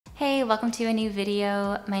Hey, welcome to a new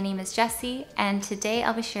video. My name is Jessie, and today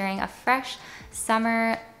I'll be sharing a fresh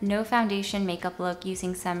summer no foundation makeup look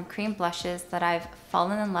using some cream blushes that I've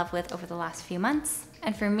fallen in love with over the last few months.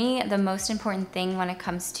 And for me, the most important thing when it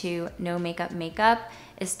comes to no makeup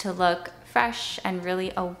is to look fresh and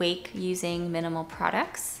really awake using minimal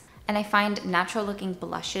products. And I find natural looking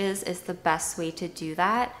blushes is the best way to do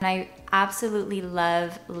that. And I absolutely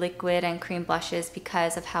love liquid and cream blushes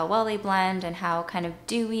because of how well they blend and how kind of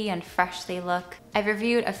dewy and fresh they look. I've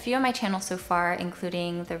reviewed a few on my channel so far,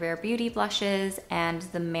 including the Rare Beauty blushes and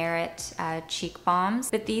the Merit cheek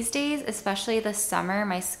balms. But these days, especially this summer,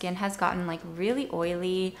 my skin has gotten like really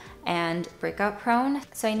oily and breakout prone.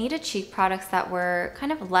 So I needed cheek products that were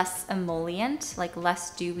kind of less emollient, like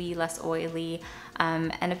less dewy, less oily,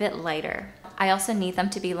 and a bit lighter. I also need them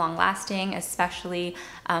to be long lasting, especially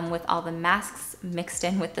with all the masks mixed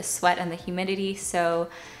in with the sweat and the humidity. So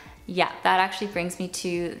yeah, that actually brings me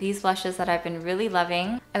to these blushes that I've been really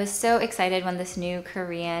loving. I was so excited when this new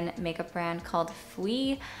Korean makeup brand called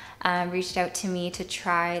fwee reached out to me to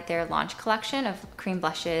try their launch collection of cream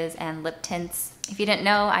blushes and lip tints. If you didn't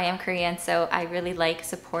know, I am Korean, so I really like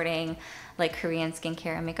supporting like Korean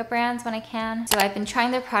skincare and makeup brands when I can. So I've been trying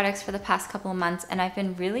their products for the past couple of months and I've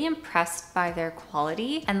been really impressed by their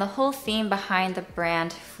quality. And the whole theme behind the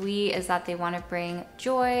brand fwee is that they want to bring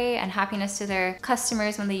joy and happiness to their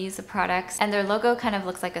customers when they use the products. And their logo kind of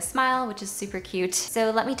looks like a smile, which is super cute. So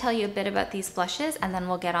let me tell you a bit about these blushes and then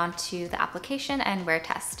we'll get on to the application and wear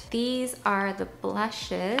test. These are the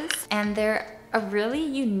blushes and they're a really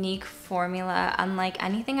unique formula, unlike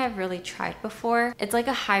anything I've really tried before. It's like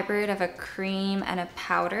a hybrid of a cream and a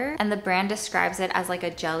powder, and the brand describes it as like a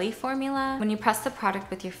jelly formula. When you press the product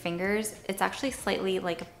with your fingers, it's actually slightly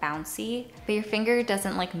like bouncy, but your finger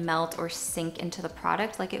doesn't like melt or sink into the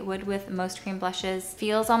product like it would with most cream blushes.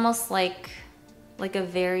 Feels almost like a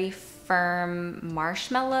very firm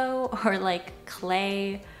marshmallow or like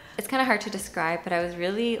clay. It's kind of hard to describe, but I was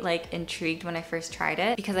really like intrigued when I first tried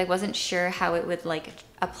it because I wasn't sure how it would like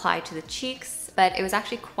apply to the cheeks, but it was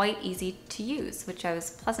actually quite easy to use, which I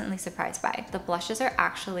was pleasantly surprised by. The blushes are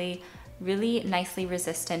actually really nicely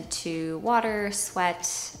resistant to water,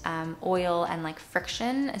 sweat, oil, and like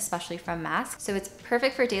friction, especially from masks. So it's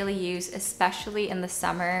perfect for daily use, especially in the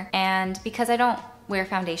summer. And because I don't wear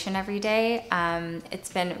foundation every day, it's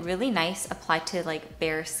been really nice applied to like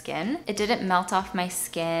bare skin. It didn't melt off my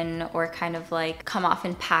skin or kind of like come off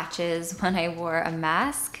in patches when I wore a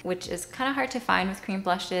mask, which is kind of hard to find with cream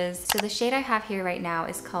blushes. So the shade I have here right now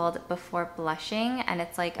is called Before Blushing, and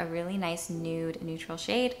it's like a really nice nude neutral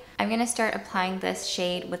shade. I'm gonna start applying this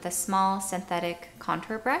shade with a small synthetic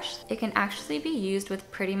contour brush. It can actually be used with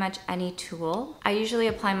pretty much any tool. I usually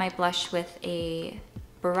apply my blush with a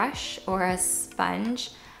brush or a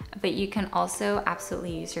sponge, but you can also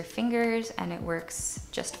absolutely use your fingers and it works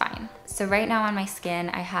just fine. So right now on my skin,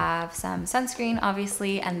 I have some sunscreen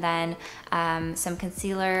obviously, and then some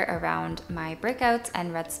concealer around my breakouts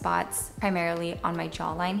and red spots, primarily on my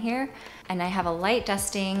jawline here. And I have a light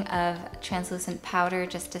dusting of translucent powder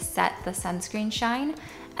just to set the sunscreen shine.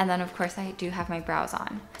 And then of course I do have my brows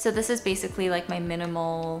on. So this is basically like my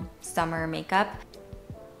minimal summer makeup.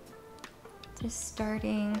 Just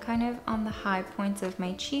starting kind of on the high points of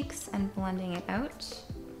my cheeks and blending it out.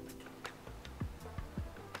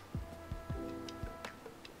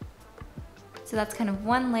 So that's kind of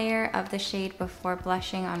one layer of the shade Before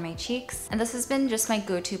Blushing on my cheeks. And this has been just my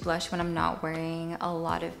go-to blush when I'm not wearing a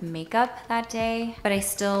lot of makeup that day, but I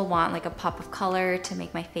still want like a pop of color to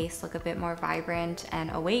make my face look a bit more vibrant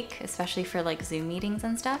and awake, especially for like Zoom meetings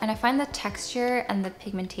and stuff. And I find the texture and the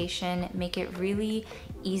pigmentation make it really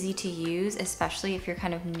easy to use, especially if you're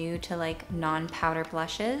kind of new to like non-powder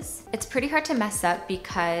blushes. It's pretty hard to mess up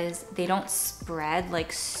because they don't spread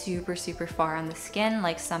like super far on the skin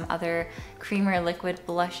like some other cream or liquid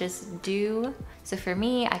blushes do. So for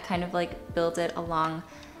me, I kind of like build it along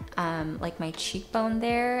like my cheekbone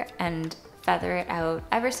there and feather it out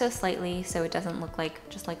ever so slightly so it doesn't look like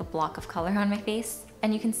just like a block of color on my face.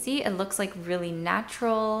 And you can see it looks like really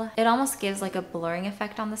natural. It almost gives like a blurring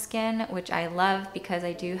effect on the skin, which I love because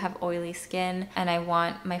I do have oily skin and I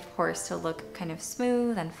want my pores to look kind of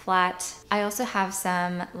smooth and flat. I also have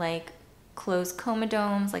some like closed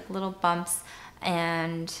comedones, like little bumps,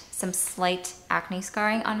 and some slight acne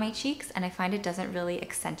scarring on my cheeks, and I find it doesn't really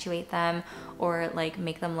accentuate them or like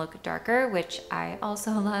make them look darker, which I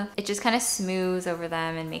also love. It just kind of smooths over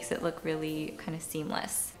them and makes it look really kind of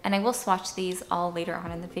seamless. And I will swatch these all later on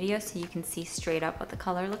in the video so you can see straight up what the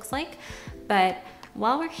color looks like. But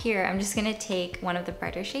while we're here, I'm just gonna take one of the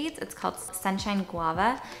brighter shades. It's called Sunshine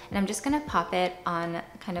Guava, and I'm just gonna pop it on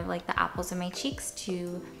kind of like the apples of my cheeks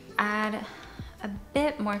to add a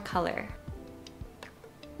bit more color.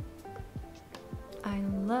 I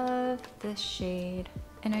love this shade,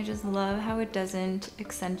 and I just love how it doesn't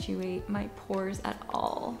accentuate my pores at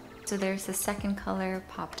all. So there's the second color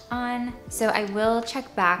popped on. So I will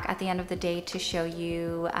check back at the end of the day to show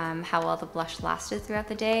you how well the blush lasted throughout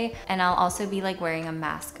the day. And I'll also be like wearing a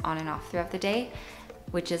mask on and off throughout the day,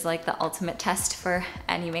 which is like the ultimate test for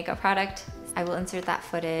any makeup product. I will insert that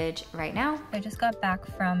footage right now. I just got back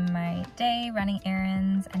from my day running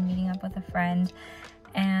errands and meeting up with a friend.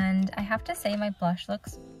 And I have to say my blush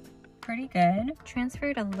looks pretty good.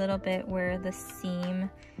 Transferred a little bit where the seam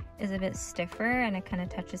is a bit stiffer and it kind of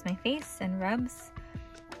touches my face and rubs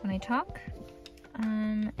when I talk.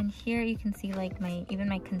 And here you can see like even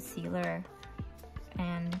my concealer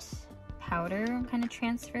and powder kind of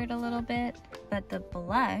transferred a little bit, but the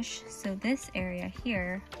blush, so this area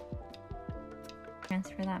here,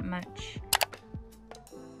 transfer that much.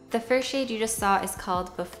 The first shade you just saw is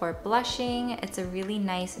called Before Blushing. It's a really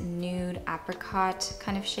nice nude apricot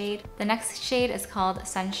kind of shade. The next shade is called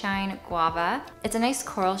Sunshine Guava. It's a nice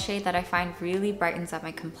coral shade that I find really brightens up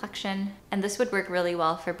my complexion. And this would work really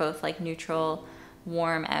well for both like neutral,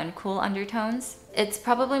 warm, and cool undertones. It's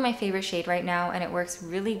probably my favorite shade right now, and it works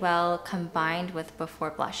really well combined with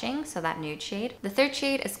Before Blushing, so that nude shade. The third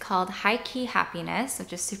shade is called High Key Happiness,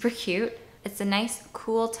 which is super cute. It's a nice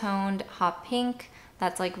cool toned hot pink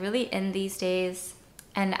that's like really in these days.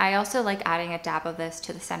 And I also like adding a dab of this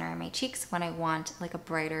to the center of my cheeks when I want like a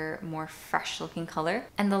brighter, more fresh looking color.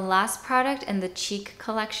 And the last product in the cheek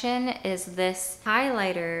collection is this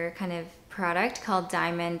highlighter kind of product called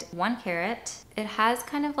Diamond 1 Carat. It has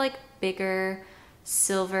kind of like bigger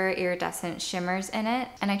silver iridescent shimmers in it.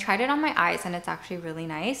 And I tried it on my eyes and it's actually really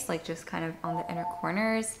nice, like just kind of on the inner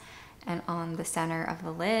corners and on the center of the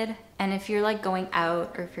lid. And if you're like going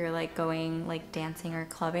out, or if you're like going like dancing or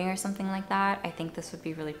clubbing or something like that, I think this would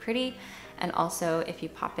be really pretty. And also if you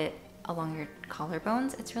pop it along your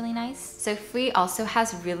collarbones, it's really nice. So fwee also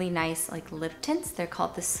has really nice like lip tints. They're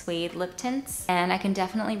called the suede lip tints, and I can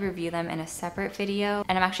definitely review them in a separate video.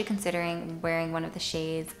 And I'm actually considering wearing one of the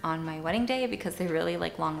shades on my wedding day because they're really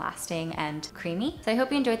like long lasting and creamy. So I hope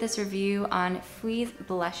you enjoyed this review on fwee's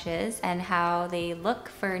blushes and how they look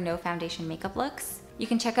for no foundation makeup looks. You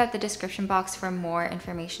can check out the description box for more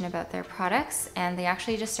information about their products, and they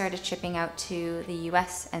actually just started shipping out to the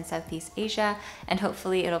US and Southeast Asia, and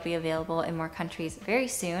hopefully it'll be available in more countries very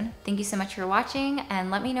soon. Thank you so much for watching, and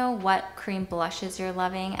let me know what cream blushes you're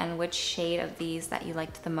loving and which shade of these that you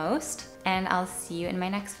liked the most, and I'll see you in my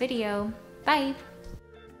next video. Bye!